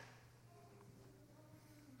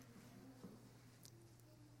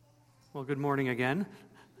Well, good morning again.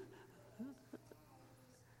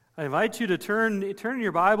 I invite you to turn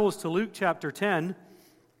your Bibles to Luke chapter 10,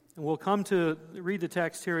 and we'll come to read the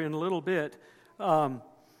text here in a little bit.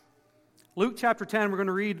 Luke chapter 10, we're going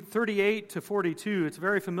to read 38 to 42. It's a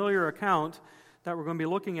very familiar account that we're going to be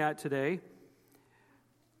looking at today.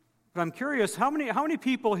 But I'm curious, how many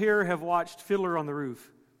people here have watched Fiddler on the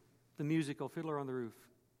Roof, the musical Fiddler on the Roof?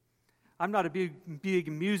 I'm not a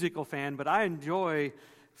big musical fan, but I enjoy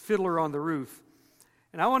Fiddler on the Roof.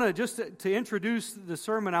 And I want to, just to introduce the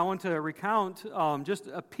sermon, I want to recount just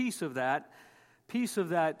a piece of that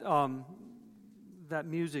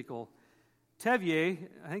musical. Tevye,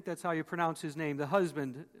 I think that's how you pronounce his name, the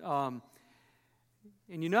husband. And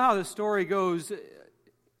you know how the story goes.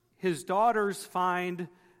 His daughters find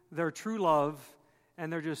their true love,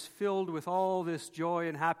 and they're just filled with all this joy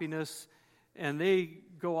and happiness, and they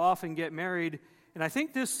go off and get married. And I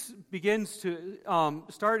think this begins to,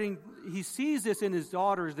 he sees this in his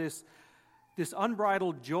daughters, this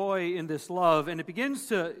unbridled joy in this love, and it begins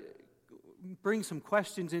to bring some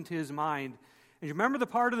questions into his mind. And you remember the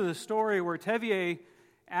part of the story where Tevye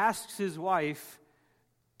asks his wife,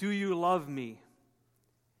 "Do you love me?"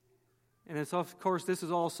 And it's, of course, this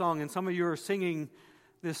is all sung, and some of you are singing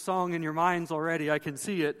this song in your minds already, I can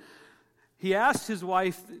see it. He asks his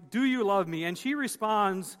wife, "Do you love me?" And she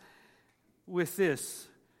responds with this: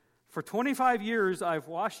 "For 25 years I've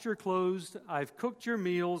washed your clothes, I've cooked your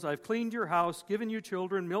meals, I've cleaned your house, given you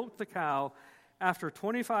children, milked the cow. After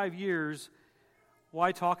 25 years,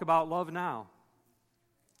 why talk about love now?"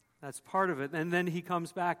 That's part of it. And then he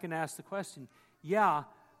comes back and asks the question, "Yeah,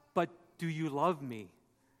 but do you love me?"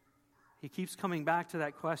 He keeps coming back to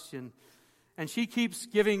that question. And she keeps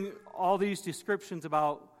giving all these descriptions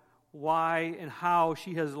about why and how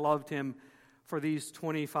she has loved him for these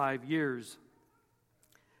 25 years.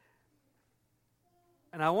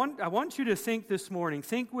 And I want you to think this morning,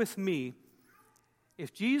 think with me,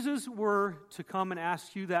 if Jesus were to come and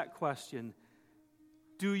ask you that question,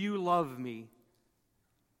 "Do you love me?"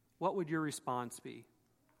 what would your response be?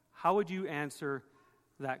 How would you answer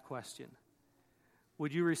that question?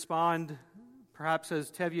 Would you respond perhaps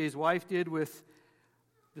as Tevye's wife did, with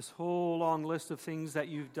this whole long list of things that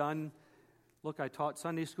you've done? Look, I taught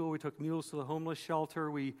Sunday school, we took meals to the homeless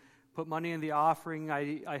shelter, we put money in the offering,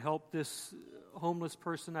 I helped this homeless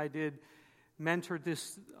person, I did mentored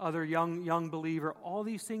this other young believer, all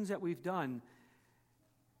these things that we've done.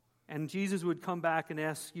 And Jesus would come back and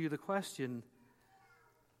ask you the question,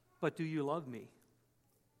 "But do you love me?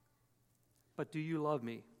 But do you love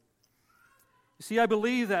me?" You see, I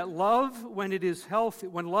believe that love, when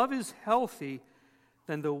love is healthy,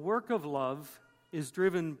 then the work of love is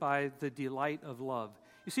driven by the delight of love.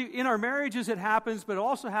 You see, in our marriages it happens, but it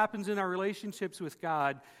also happens in our relationships with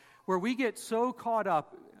God, where we get so caught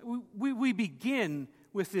up. We begin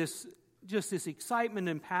with this excitement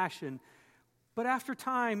and passion, but after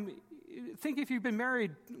time, think if you've been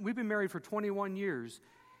married, we've been married for 21 years,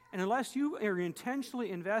 and unless you are intentionally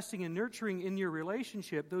investing and nurturing in your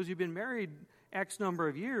relationship, those who've been married X number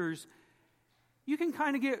of years, you can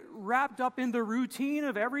kind of get wrapped up in the routine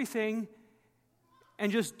of everything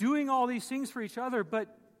and just doing all these things for each other,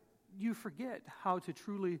 but you forget how to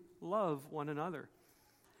truly love one another.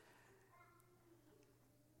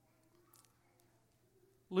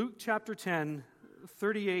 Luke chapter 10,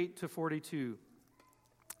 38 to 42.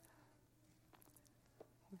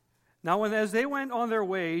 Now, as they went on their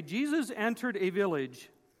way, Jesus entered a village.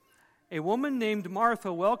 A woman named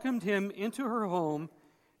Martha welcomed him into her home,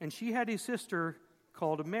 and she had a sister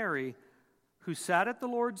called Mary, who sat at the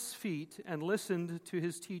Lord's feet and listened to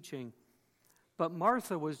his teaching. But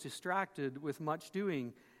Martha was distracted with much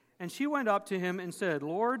doing, and she went up to him and said,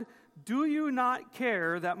 "Lord, do you not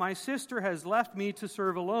care that my sister has left me to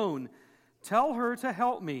serve alone? Tell her to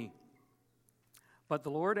help me." But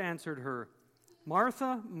the Lord answered her,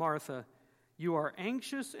 "Martha, Martha, you are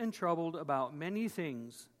anxious and troubled about many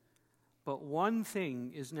things, but one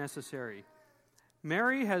thing is necessary.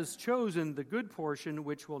 Mary has chosen the good portion,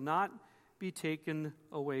 which will not be taken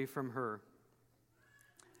away from her."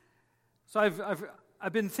 So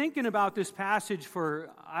I've been thinking about this passage for,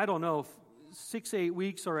 6-8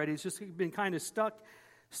 weeks already. It's just been kind of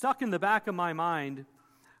stuck in the back of my mind.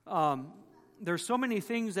 There's so many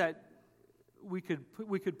things that we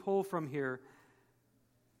could pull from here.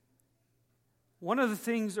 One of the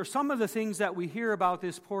things, or some of the things that we hear about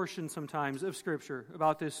this portion sometimes of Scripture,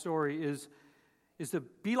 about this story, is to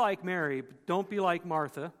be like Mary, but don't be like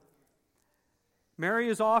Martha. Mary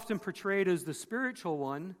is often portrayed as the spiritual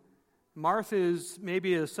one. Martha is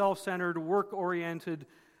maybe a self-centered, work-oriented,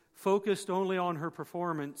 focused only on her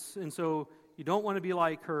performance, and so you don't want to be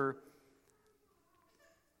like her.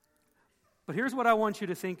 But here's what I want you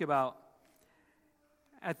to think about.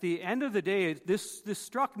 At the end of the day, this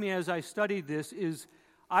struck me as I studied this, is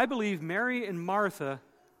I believe Mary and Martha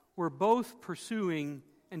were both pursuing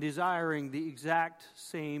and desiring the exact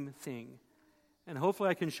same thing. And hopefully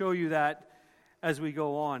I can show you that as we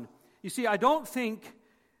go on. You see, I don't think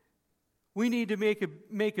we need to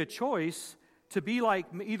make a choice to be like,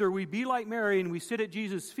 either we be like Mary and we sit at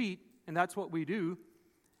Jesus' feet, and that's what we do,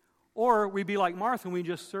 or we be like Martha and we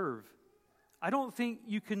just serve. I don't think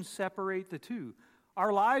you can separate the two.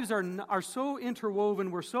 Our lives are so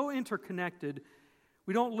interwoven, we're so interconnected.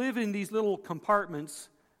 We don't live in these little compartments.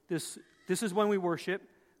 This is when we worship,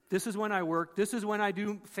 this is when I work, this is when I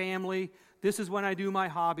do family, this is when I do my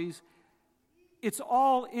hobbies. It's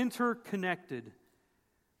all interconnected.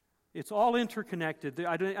 It's all interconnected.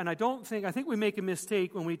 And I think we make a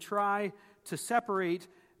mistake when we try to separate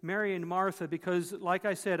Mary and Martha, because, like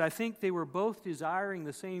I said, I think they were both desiring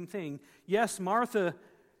the same thing. Yes, Martha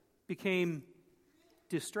became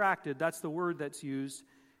distracted. That's the word that's used,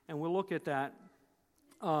 and we'll look at that.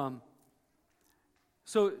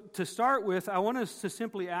 So to start with, I want us to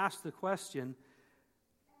simply ask the question,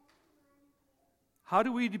 how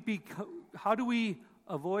do we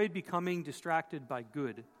avoid becoming distracted by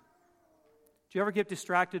good? Do you ever get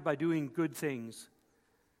distracted by doing good things?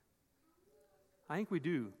 I think we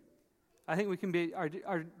do. I think we can be,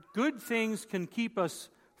 our good things can keep us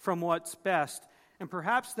from what's best. And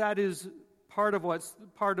perhaps that is part of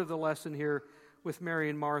the lesson here with Mary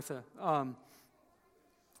and Martha.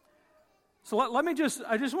 So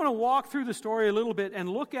I just want to walk through the story a little bit and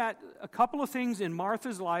look at a couple of things in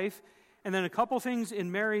Martha's life, and then a couple of things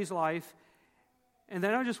in Mary's life, and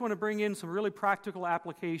then I just want to bring in some really practical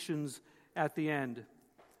applications at the end.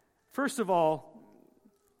 First of all,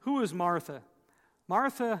 who is Martha?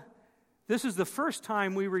 Martha, this is the first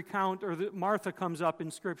time we recount, or that Martha comes up in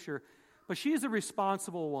Scripture, but she's the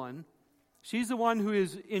responsible one. She's the one who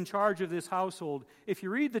is in charge of this household. If you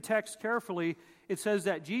read the text carefully, it says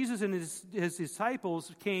that Jesus and his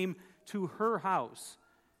disciples came to her house.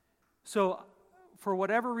 So, for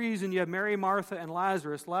whatever reason, you have Mary, Martha, and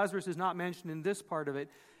Lazarus. Lazarus is not mentioned in this part of it.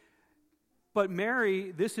 But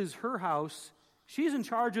Mary, this is her house. She's in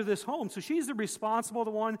charge of this home. So she's the responsible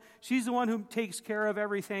one. She's the one who takes care of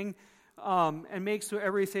everything and makes so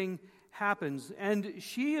everything happens. And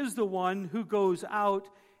she is the one who goes out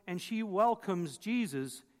and she welcomes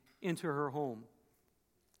Jesus into her home.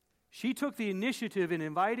 She took the initiative in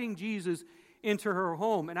inviting Jesus into her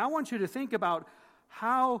home. And I want you to think about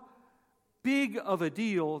how big of a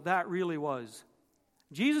deal that really was.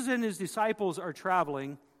 Jesus and his disciples are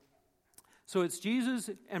traveling. So it's Jesus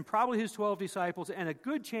and probably his 12 disciples, and a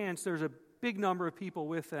good chance there's a big number of people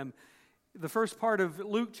with them. The first part of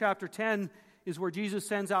Luke chapter 10 is where Jesus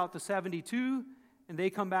sends out the 72, and they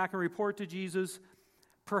come back and report to Jesus.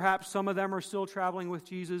 Perhaps some of them are still traveling with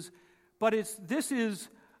Jesus. But this is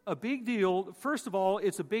a big deal. First of all,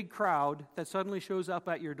 it's a big crowd that suddenly shows up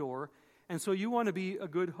at your door, and so you want to be a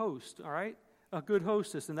good host, all right? A good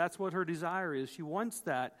hostess, and that's what her desire is. She wants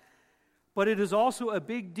that. But it is also a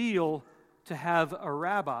big deal to have a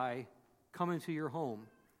rabbi come into your home.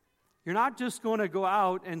 You're not just going to go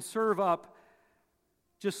out and serve up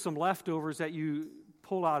just some leftovers that you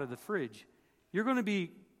pull out of the fridge. You're going to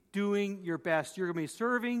be doing your best. You're going to be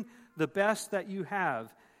serving the best that you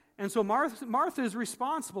have. And so Martha is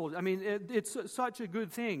responsible. I mean, it's such a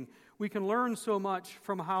good thing. We can learn so much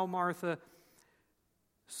from how Martha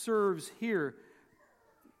serves here.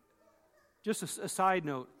 Just a side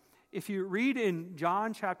note. If you read in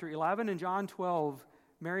John chapter 11 and John 12,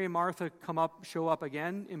 Mary and Martha show up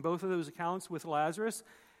again in both of those accounts with Lazarus.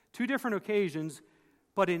 Two different occasions,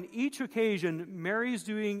 but in each occasion, Mary's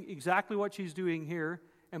doing exactly what she's doing here,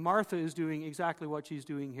 and Martha is doing exactly what she's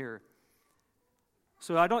doing here.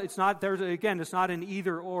 So it's not an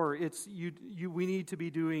either or. It's we need to be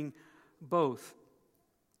doing both.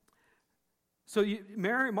 So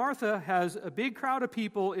Martha has a big crowd of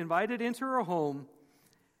people invited into her home,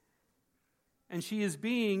 and she is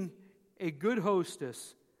being a good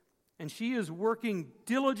hostess. And she is working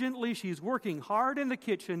diligently. She's working hard in the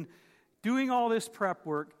kitchen, doing all this prep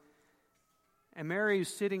work. And Mary is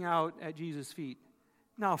sitting out at Jesus' feet.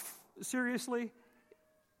 Now, seriously,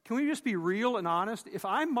 can we just be real and honest? If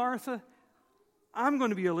I'm Martha, I'm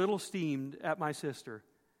going to be a little steamed at my sister.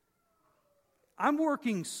 I'm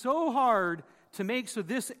working so hard to make so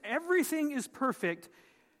everything is perfect.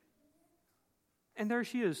 And there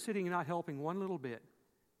she is, sitting and not helping one little bit.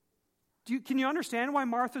 Can you understand why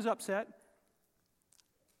Martha's upset?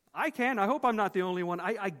 I can. I hope I'm not the only one.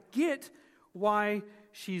 I get why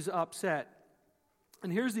she's upset.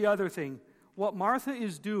 And here's the other thing. What Martha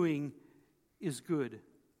is doing is good.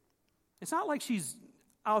 It's not like she's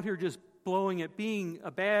out here just blowing it, being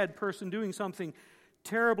a bad person, doing something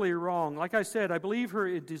terribly wrong. Like I said, I believe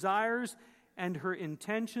her desires and her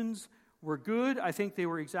intentions were good. I think they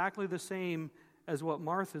were exactly the same as what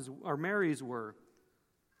Martha's or Mary's were.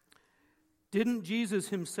 Didn't Jesus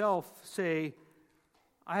himself say,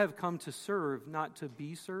 I have come to serve, not to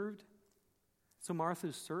be served? So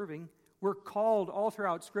Martha's serving. We're called all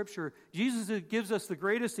throughout Scripture. Jesus gives us the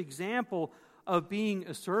greatest example of being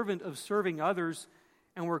a servant, of serving others,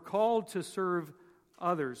 and we're called to serve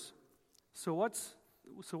others. So what's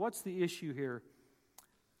the issue here?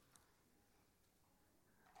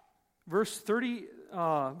 Verse 40,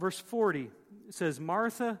 it says,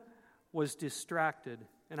 Martha was distracted.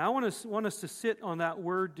 And I want us to sit on that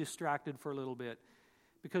word distracted for a little bit,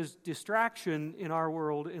 because distraction in our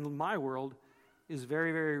world, in my world, is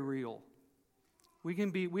very, very real.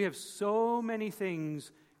 We have so many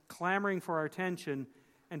things clamoring for our attention,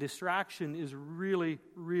 and distraction is really,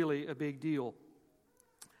 really a big deal.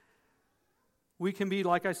 We can be,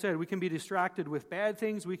 like I said, we can be distracted with bad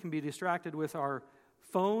things. We can be distracted with our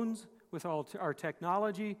phones, with all our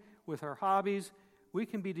technology, with our hobbies. We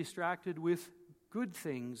can be distracted with good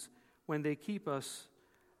things when they keep us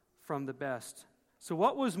from the best. So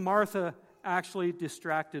what was Martha actually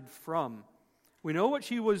distracted from? We know what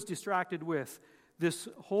she was distracted with. This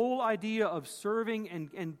whole idea of serving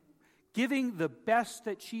and giving the best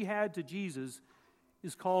that she had to Jesus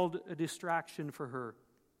is called a distraction for her.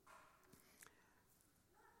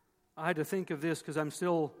 I had to think of this because I'm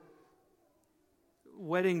still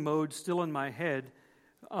wedding mode, still in my head.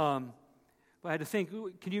 But I had to think,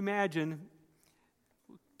 can you imagine,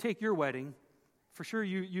 take your wedding, for sure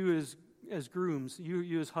you as grooms,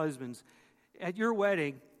 you as husbands, at your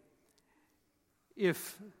wedding,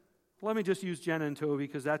 let me just use Jenna and Toby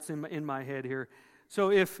because that's in my head here. So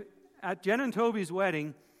if at Jenna and Toby's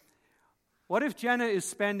wedding, what if Jenna is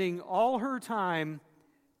spending all her time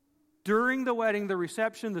during the wedding, the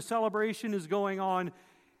reception, the celebration is going on,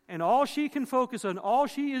 and all she can focus on, all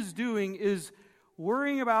she is doing is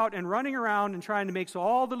worrying about and running around and trying to make so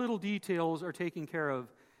all the little details are taken care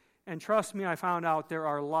of. And trust me, I found out there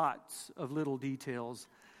are lots of little details.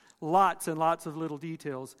 Lots and lots of little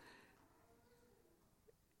details.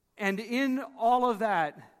 And in all of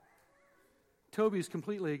that, Toby's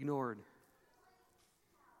completely ignored.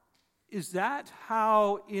 Is that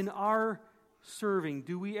how in our serving,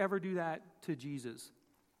 do we ever do that to Jesus?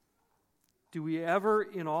 Do we ever,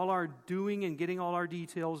 in all our doing and getting all our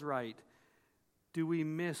details right, do we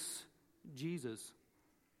miss Jesus?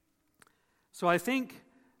 So I think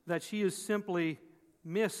that she has simply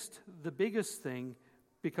missed the biggest thing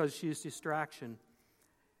because she is distraction.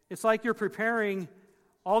 It's like you're preparing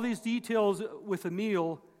all these details with a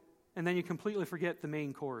meal, and then you completely forget the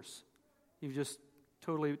main course. You've just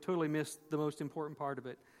totally missed the most important part of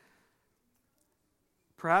it.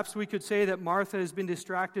 Perhaps we could say that Martha has been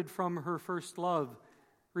distracted from her first love.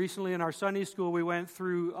 Recently in our Sunday school, we went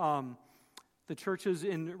through the churches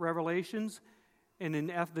in Revelations, and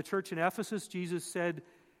in the church in Ephesus, Jesus said,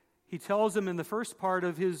 he tells them in the first part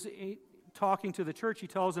of his talking to the church, he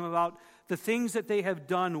tells them about the things that they have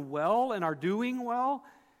done well and are doing well.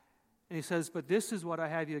 And he says, but this is what I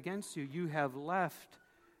have you against you. You have left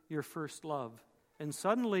your first love. And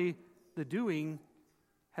suddenly, the doing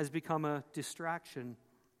has become a distraction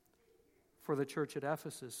for the church at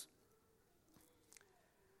Ephesus.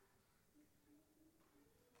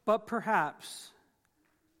 But perhaps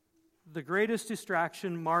the greatest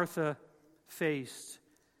distraction Martha faced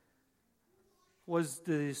was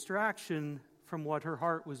the distraction from what her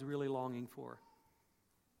heart was really longing for.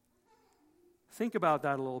 Think about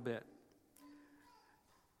that a little bit.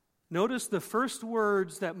 Notice the first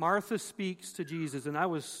words that Martha speaks to Jesus, and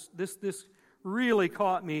this really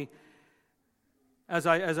caught me as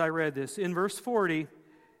I read this. In verse 40,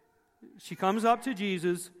 she comes up to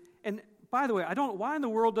Jesus, and by the way, why in the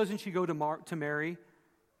world doesn't she go to Mary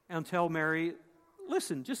and tell Mary,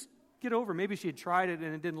 listen, just get over. Maybe she had tried it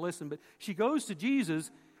and it didn't listen, but she goes to Jesus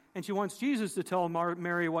and she wants Jesus to tell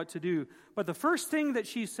Mary what to do. But the first thing that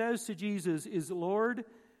she says to Jesus is, Lord,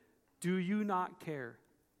 do you not care?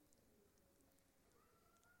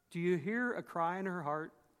 Do you hear a cry in her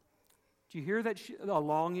heart? Do you hear a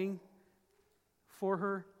longing for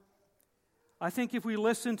her? I think if we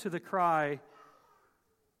listen to the cry,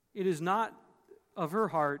 it is not of her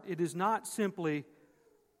heart. It is not simply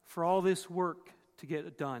for all this work to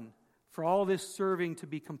get done, for all this serving to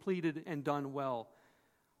be completed and done well.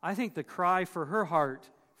 I think the cry for her heart,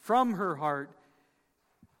 from her heart,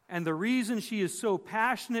 and the reason she is so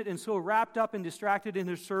passionate and so wrapped up and distracted in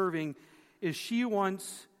her serving is she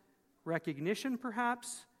wants recognition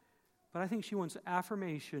perhaps, but I think she wants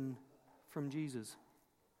affirmation from Jesus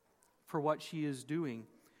for what she is doing.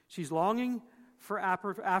 She's longing for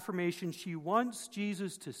affirmation. She wants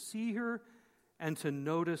Jesus to see her and to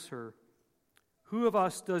notice her. Who of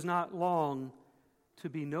us does not long to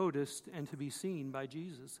be noticed and to be seen by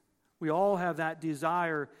Jesus? We all have that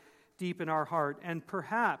desire deep in our heart. And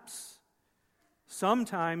perhaps,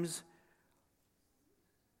 sometimes,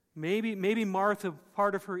 maybe Martha,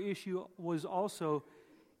 part of her issue was also,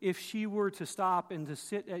 if she were to stop and to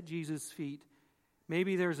sit at Jesus' feet,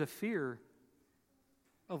 maybe there's a fear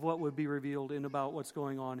of what would be revealed in about what's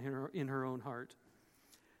going on in her own heart.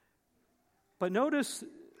 But notice,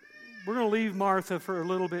 we're going to leave Martha for a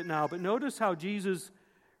little bit now, but notice how Jesus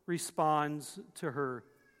responds to her.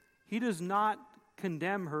 He does not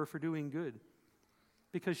condemn her for doing good,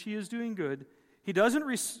 because she is doing good. He doesn't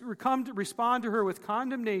respond to her with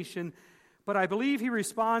condemnation, but I believe he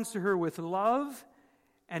responds to her with love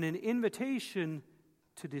and an invitation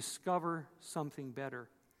to discover something better.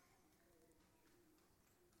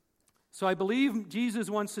 So I believe Jesus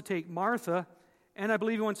wants to take Martha, and I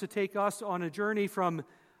believe he wants to take us on a journey from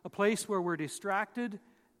a place where we're distracted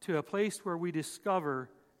to a place where we discover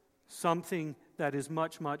something that is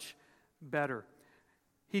much, much better.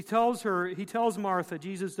 He tells Martha,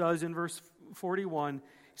 Jesus does in verse 41,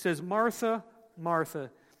 he says, "Martha,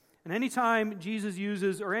 Martha." And anytime Jesus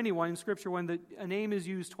uses, or anyone in Scripture, when a name is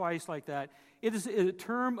used twice like that, it is a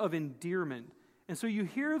term of endearment. And so you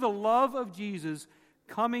hear the love of Jesus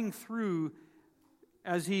coming through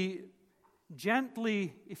as he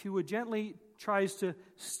gently, if you would, gently tries to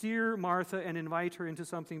steer Martha and invite her into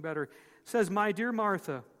something better. It says, "My dear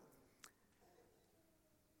Martha,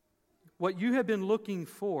 what you have been looking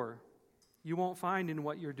for, you won't find in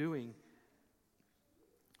what you're doing.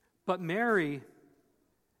 But Mary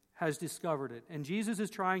has discovered it." And Jesus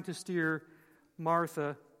is trying to steer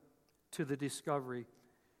Martha to the discovery.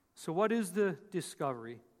 So what is the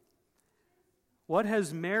discovery? What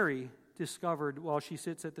has Mary discovered while she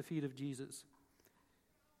sits at the feet of Jesus?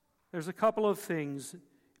 There's a couple of things.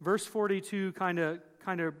 Verse 42 kind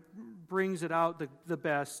of brings it out the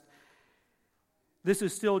best. This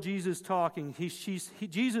is still Jesus talking.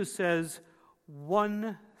 Jesus says,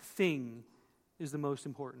 one thing is the most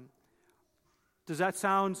important. Does that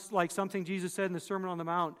sound like something Jesus said in the Sermon on the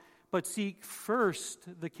Mount? But seek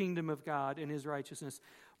first the kingdom of God and his righteousness.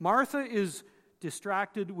 Martha is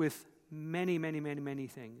distracted with many, many, many, many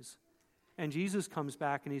things. And Jesus comes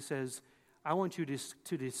back and he says, I want you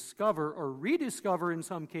to discover or rediscover in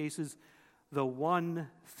some cases the one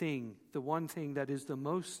thing that is the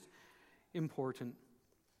most important.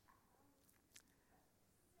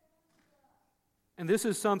 And this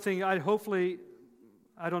is something I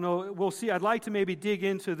don't know, we'll see. I'd like to maybe dig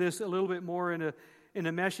into this a little bit more in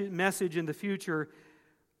a message in the future.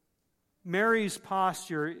 Mary's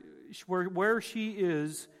posture, where she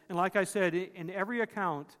is, and like I said, in every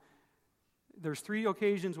account, there's 3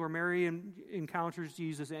 occasions where Mary encounters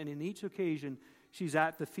Jesus, and in each occasion, she's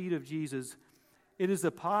at the feet of Jesus. It is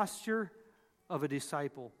the posture of a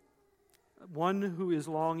disciple, one who is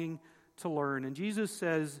longing to learn. And Jesus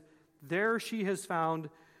says, there she has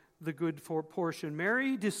found the good portion.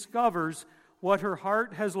 Mary discovers what her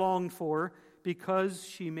heart has longed for because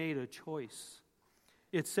she made a choice.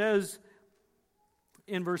 It says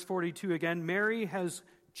in verse 42 again, Mary has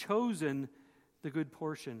chosen the good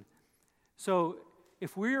portion. So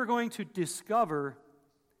if we are going to discover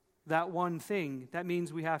that one thing, that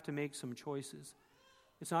means we have to make some choices.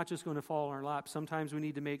 It's not just going to fall in our lap. Sometimes we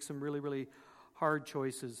need to make some really, really hard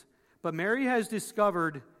choices. But Mary has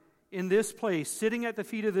discovered in this place, sitting at the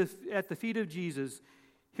feet of Jesus,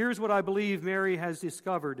 here's what I believe Mary has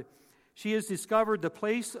discovered. She has discovered the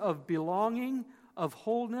place of belonging, of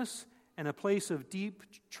wholeness, and a place of deep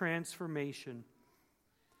transformation.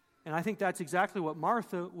 And I think that's exactly what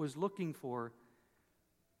Martha was looking for.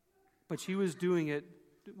 But she was doing it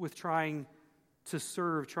with trying to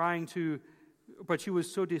serve, but she was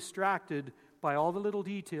so distracted by all the little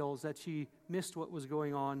details that she missed what was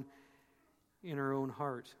going on in her own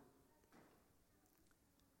heart.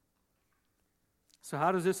 So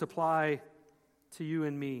how does this apply to you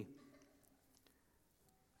and me?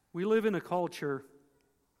 We live in a culture,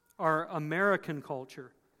 our American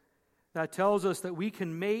culture, that tells us that we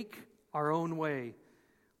can make our own way.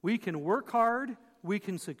 We can work hard, we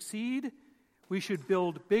can succeed, we should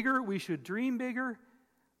build bigger, we should dream bigger,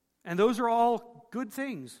 and those are all good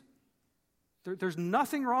things. There's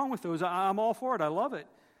nothing wrong with those. I'm all for it. I love it.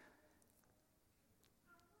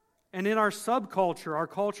 And in our subculture, our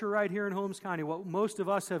culture right here in Holmes County, what most of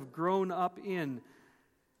us have grown up in,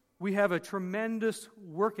 We have a tremendous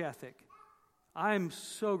work ethic. I'm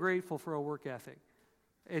so grateful for a work ethic.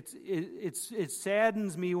 It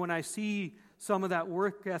saddens me when I see some of that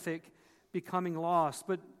work ethic becoming lost.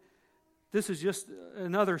 But this is just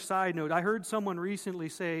another side note. I heard someone recently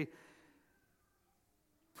say,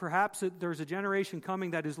 perhaps there's a generation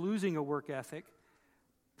coming that is losing a work ethic.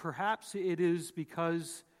 Perhaps it is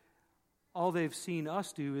because all they've seen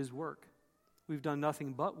us do is work. We've done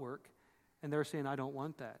nothing but work. And they're saying, I don't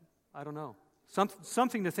want that. I don't know.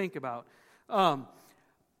 Something to think about.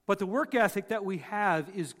 But the work ethic that we have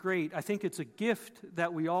is great. I think it's a gift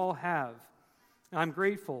that we all have. And I'm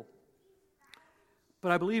grateful.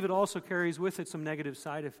 But I believe it also carries with it some negative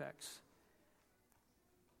side effects.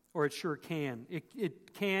 Or it sure can.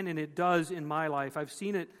 It can and it does in my life. I've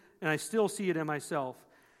seen it and I still see it in myself.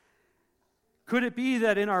 Could it be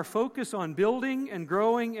that in our focus on building and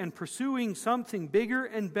growing and pursuing something bigger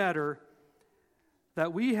and better,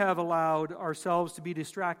 that we have allowed ourselves to be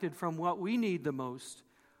distracted from what we need the most,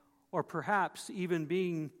 or perhaps even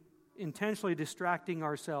being intentionally distracting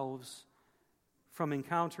ourselves from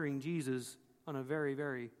encountering Jesus on a very,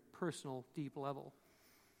 very personal, deep level?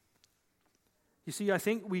 You see, I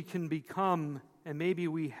think we can become, and maybe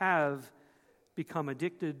we have become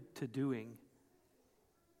addicted to doing.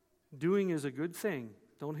 Doing is a good thing.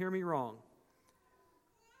 Don't hear me wrong.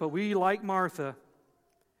 But we, like Martha,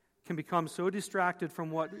 can become so distracted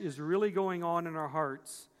from what is really going on in our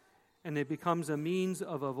hearts, and it becomes a means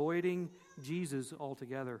of avoiding Jesus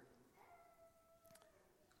altogether.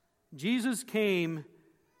 Jesus came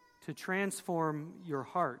to transform your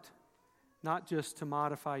heart, not just to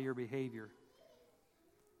modify your behavior.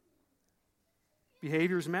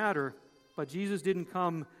 Behaviors matter, but Jesus didn't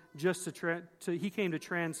come just he came to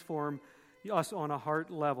transform us on a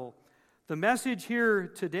heart level. The message here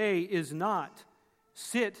today is not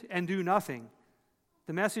sit and do nothing.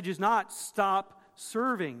 The message is not stop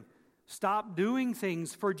serving, stop doing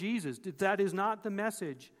things for Jesus. That is not the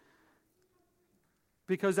message.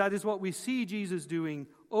 Because that is what we see Jesus doing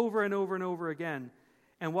over and over and over again.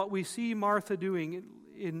 And what we see Martha doing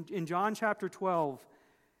in John chapter 12,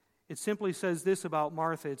 it simply says this about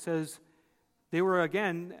Martha. It says, they were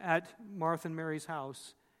again at Martha and Mary's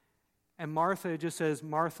house, and Martha just says,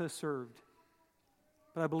 Martha served.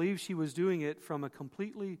 But I believe she was doing it from a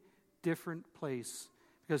completely different place,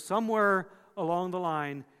 because somewhere along the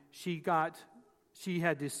line, she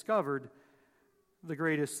had discovered the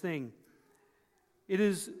greatest thing.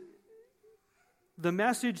 The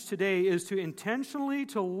message today is to intentionally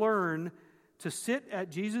to learn to sit at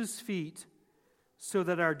Jesus' feet so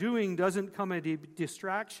that our doing doesn't come a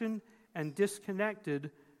distraction and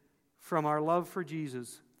disconnected from our love for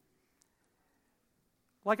Jesus.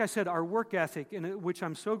 Like I said, our work ethic, which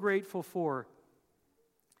I'm so grateful for,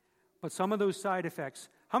 but some of those side effects.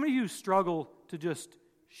 How many of you struggle to just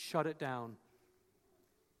shut it down?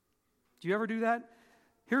 Do you ever do that?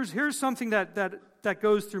 Here's something that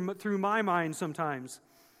goes through my mind sometimes.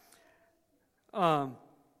 When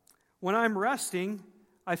I'm resting,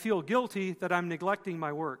 I feel guilty that I'm neglecting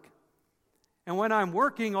my work. And when I'm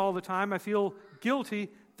working all the time, I feel guilty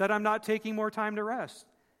that I'm not taking more time to rest.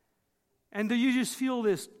 And you just feel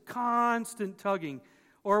this constant tugging.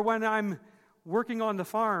 Or when I'm working on the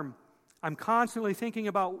farm, I'm constantly thinking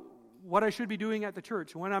about what I should be doing at the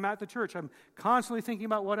church. When I'm at the church, I'm constantly thinking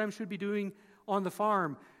about what I should be doing on the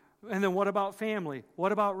farm. And then what about family?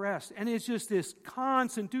 What about rest? And it's just this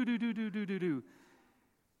constant do.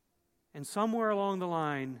 And somewhere along the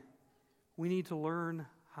line, we need to learn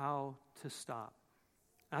how to stop.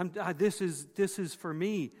 This is for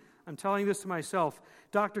me. I'm telling this to myself.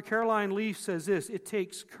 Dr. Caroline Leaf says this: it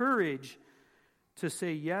takes courage to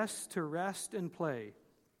say yes to rest and play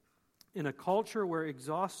in a culture where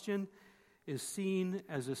exhaustion is seen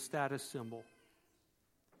as a status symbol.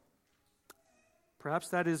 Perhaps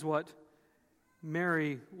that is what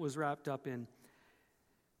Mary was wrapped up in.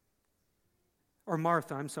 Or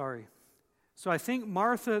Martha, I'm sorry. So I think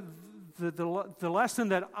Martha, the lesson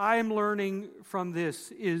that I'm learning from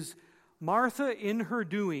this is Martha in her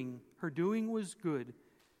doing was good,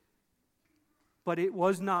 but it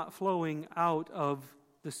was not flowing out of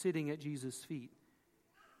the sitting at Jesus' feet.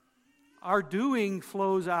 Our doing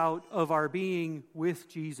flows out of our being with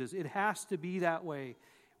Jesus. It has to be that way.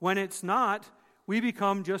 When it's not, we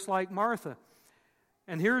become just like Martha.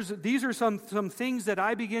 And these are some things that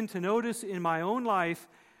I begin to notice in my own life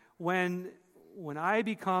when I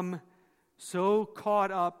become so caught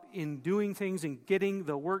up in doing things and getting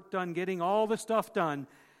the work done, getting all the stuff done.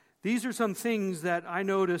 These are some things that I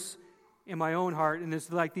notice in my own heart, and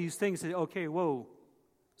it's like these things that, okay, whoa,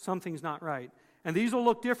 something's not right. And these will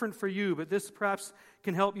look different for you, but this perhaps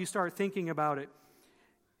can help you start thinking about it.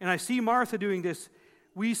 And I see Martha doing this.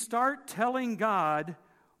 We start telling God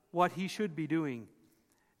what he should be doing.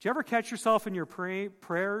 Do you ever catch yourself in your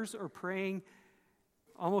prayers or praying,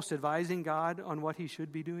 almost advising God on what he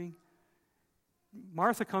should be doing?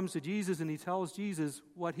 Martha comes to Jesus and he tells Jesus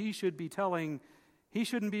what he should be telling. He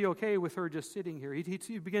shouldn't be okay with her just sitting here. He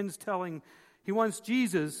begins telling, he wants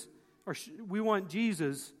Jesus, or we want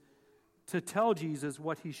Jesus to tell Jesus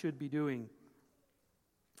what he should be doing.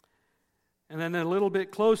 And then a little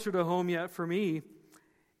bit closer to home yet for me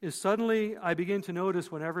is suddenly I begin to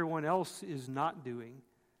notice what everyone else is not doing.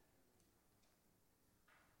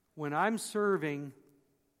 When I'm serving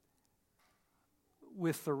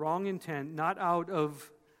with the wrong intent, not out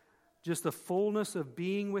of just the fullness of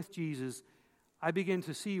being with Jesus, I begin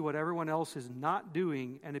to see what everyone else is not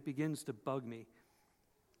doing, and it begins to bug me.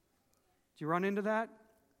 Do you run into that?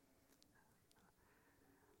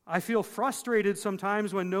 I feel frustrated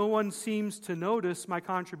sometimes when no one seems to notice my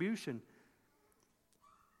contribution.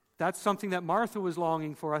 That's something that Martha was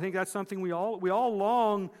longing for. I think that's something we all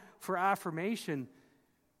long for affirmation.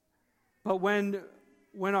 But when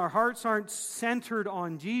our hearts aren't centered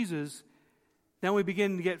on Jesus, then we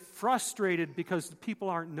begin to get frustrated because the people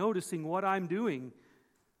aren't noticing what I'm doing.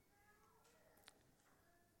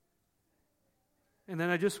 And then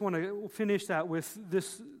I just want to finish that with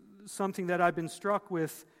this, something that I've been struck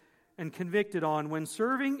with and convicted on. When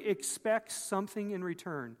serving expects something in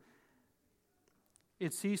return,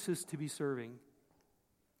 it ceases to be serving.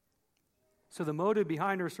 So the motive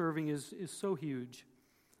behind our serving is so huge.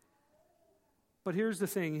 But here's the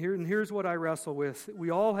thing, here's what I wrestle with. We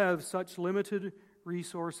all have such limited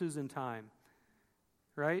resources and time,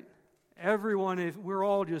 right? We're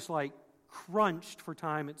all just like crunched for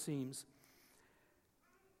time, it seems.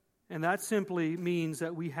 And that simply means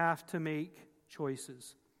that we have to make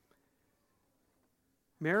choices.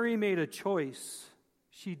 Mary made a choice.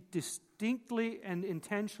 She distinctly and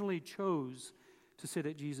intentionally chose to sit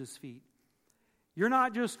at Jesus' feet. You're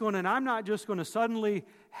not just going to, and I'm not just going to suddenly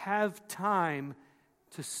have time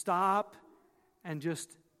to stop and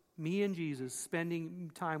just me and Jesus,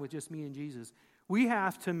 spending time with just me and Jesus. We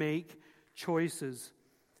have to make choices.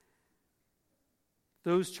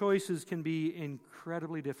 Those choices can be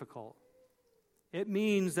incredibly difficult. It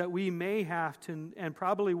means that we may have to, and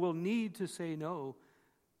probably will need to say no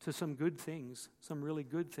to some good things, some really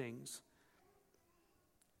good things.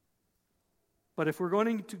 But if we're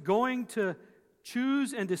going to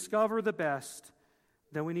choose and discover the best,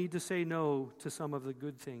 then we need to say no to some of the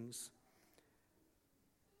good things.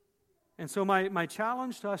 And so my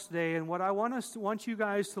challenge to us today, and what I want you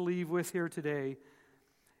guys to leave with here today,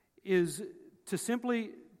 is to simply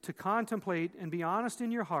to contemplate and be honest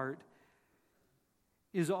in your heart.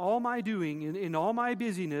 Is all my doing, in all my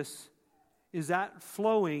busyness, is that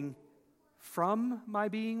flowing from my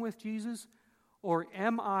being with Jesus? Or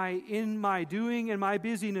am I, in my doing and my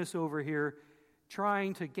busyness over here,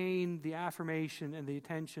 trying to gain the affirmation and the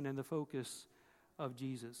attention and the focus of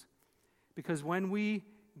Jesus? Because when we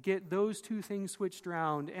get those two things switched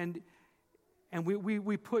around, and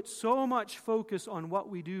we put so much focus on what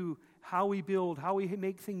we do, how we build, how we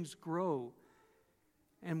make things grow,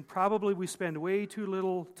 and probably we spend way too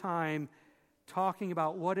little time talking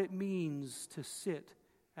about what it means to sit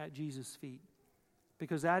at Jesus' feet.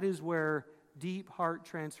 Because that is where deep heart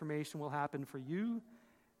transformation will happen for you,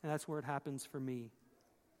 and that's where it happens for me.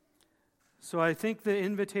 So I think the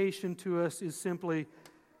invitation to us is simply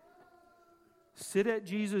sit at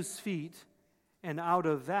Jesus' feet, and out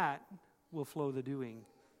of that will flow the doing,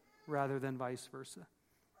 rather than vice versa.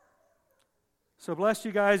 So bless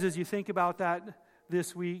you guys as you think about that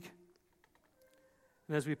this week.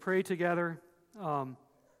 And as we pray together,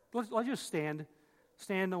 let's just stand.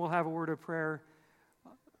 Stand, and we'll have a word of prayer.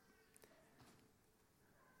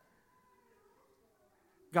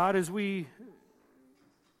 God, as we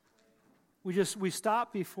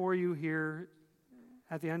stop before you here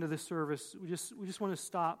at the end of the service, we just want to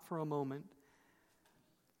stop for a moment.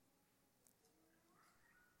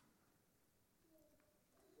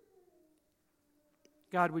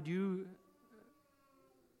 God, would you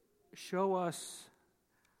show us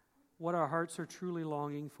what our hearts are truly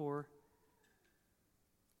longing for?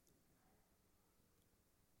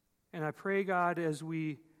 And I pray, God, as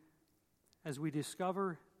we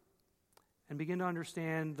discover and begin to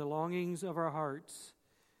understand the longings of our hearts,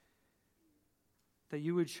 that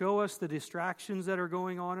you would show us the distractions that are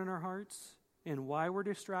going on in our hearts and why we're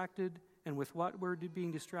distracted and with what we're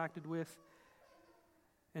being distracted with,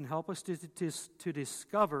 and help us to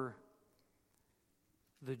discover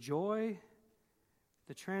the joy,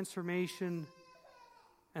 the transformation,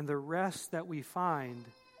 and the rest that we find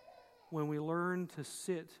when we learn to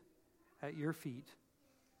sit at your feet.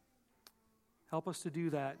 Help us to do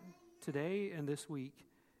that today and this week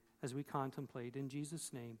as we contemplate. In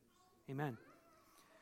Jesus' name, amen.